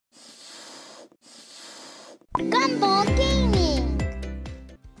Gumball Gaming!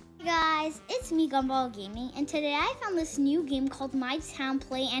 Hey guys, it's me Gumball Gaming, and today I found this new game called My Town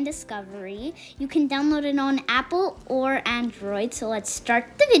Play and Discovery. You can download it on Apple or Android, so let's start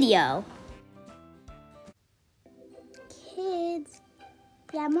the video. Kids,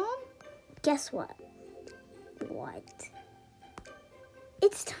 yeah Mom? Guess what? What?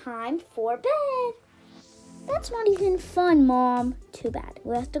 It's time for bed. That's not even fun, Mom. Too bad.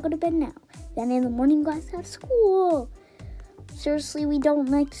 We have to go to bed now. Then in the morning, you guys have school. Seriously, we don't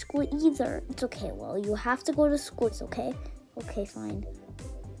like school either. It's okay. Well, you have to go to school. It's okay. Okay, fine.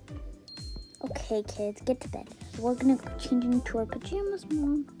 Okay, kids, get to bed. We're gonna change into our pajamas,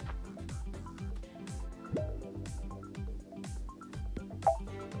 Mom.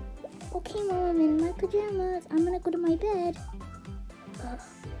 Okay, Mom, I'm in my pajamas. I'm gonna go to my bed.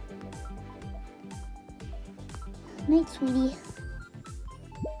 Night, sweetie.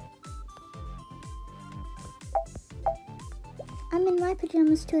 I'm in my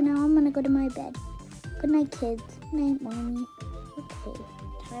pajamas too now. I'm gonna go to my bed. Good night, kids. Night, Mommy. Okay,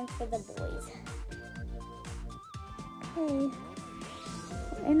 time for the boys. Okay,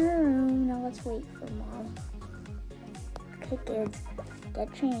 we're in our room. Now let's wait for Mom. Okay, kids,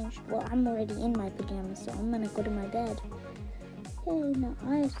 get changed. Well, I'm already in my pajamas, so I'm gonna go to my bed. Hey, no,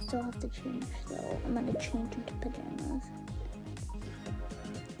 I still have to change, so I'm gonna change into pajamas.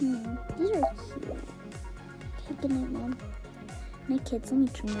 These are cute. Okay, good night, Mom. Night, kids. Let me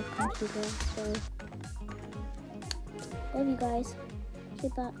turn my computer. So, love you guys. Okay,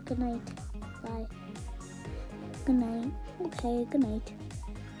 bye. Good night. Bye. Good night. Okay, good night.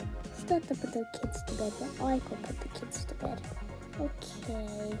 Still have to put the kids to bed, but I could put the kids to bed.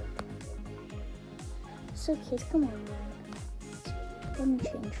 Okay. So, kids, come on, Mom. Let me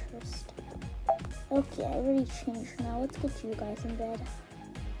change first. Okay, I already changed. Now let's get you guys in bed.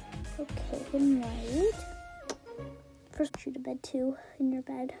 Okay, good night. First, get you to bed too, in your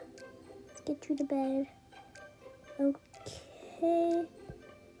bed. Let's get you to bed. Okay.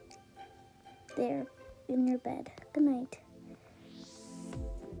 There, in your bed. Good night.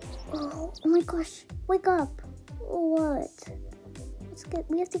 Oh my gosh, wake up. What?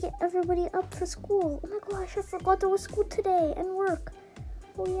 We have to get everybody up for school. Oh my gosh, I forgot there was school today and work.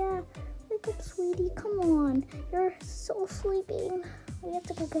 Oh yeah, wake up, sweetie, come on. You're so sleeping. We have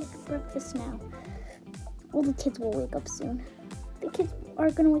to go get breakfast now. All the kids will wake up soon. The kids are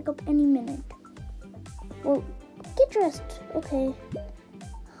gonna wake up any minute. Well, get dressed, okay.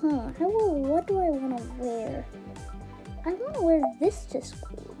 What do I wanna wear? I wanna wear this to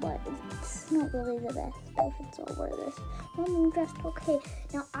school, but it's not really the best outfit, so I'll wear this. I'm dressed, okay.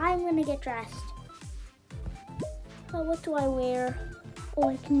 Now I'm gonna get dressed. What do I wear? Oh,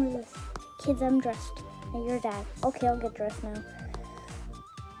 I can wear this. Kids, I'm dressed. Now you're dad. Okay, I'll get dressed now.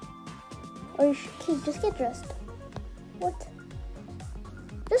 Okay, just get dressed. What?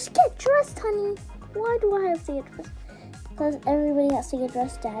 Just get dressed, honey. Why do I have to get dressed? Because everybody has to get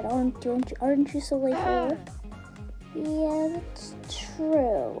dressed, Dad. Aren't you so late for work? Yeah, that's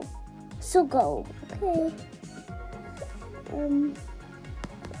true. So go. Okay. I don't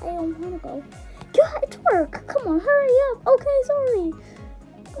want to go. Yeah, it's work. Come on, hurry up. Okay, sorry.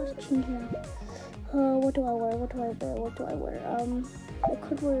 Gotta change now. What do I wear? I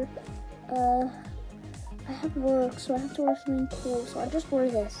could wear, I have work, so I have to wear something cool. So I'll just wear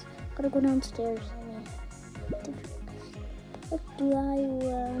this. Gotta go downstairs. What do I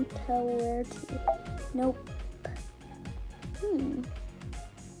want to wear to? Nope.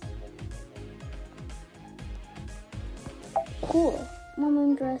 Cool. Mom,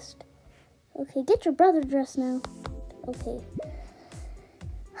 I'm dressed. Okay, get your brother dressed now. Okay.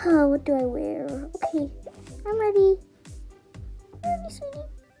 What do I wear? Okay, I'm ready. Sweetie.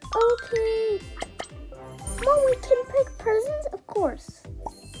 Okay. Mom, we can pick presents? Of course.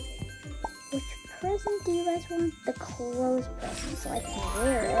 Which present do you guys want? The clothes present, so I can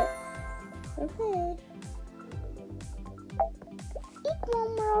wear it. Okay. Eek,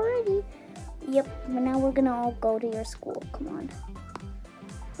 Mom, we're all ready. Yep, but now we're gonna all go to your school. Come on.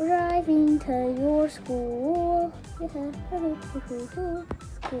 Driving to your school. Yeah. School.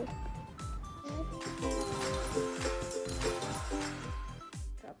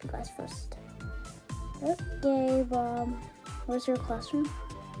 Drop you guys first. Okay, Bob. Where's your classroom?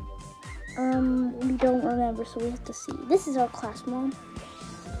 We don't remember, so we have to see. This is our class, Mom.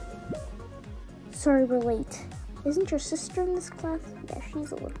 Sorry we're late. Isn't your sister in this class? Yeah,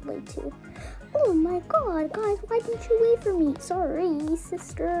 she's a little late too. Oh my god, guys, why didn't you wait for me? Sorry,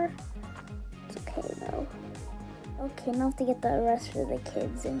 sister. It's okay though. Okay, now I have to get the rest of the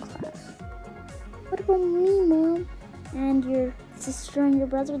kids in class. What about me, Mom? And your sister and your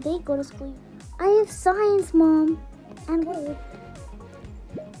brother, they go to school. I have science, Mom. And wait.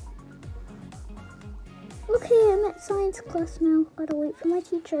 Okay, I'm at science class now. Gotta wait for my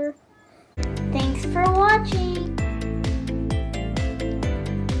teacher. Thanks for watching.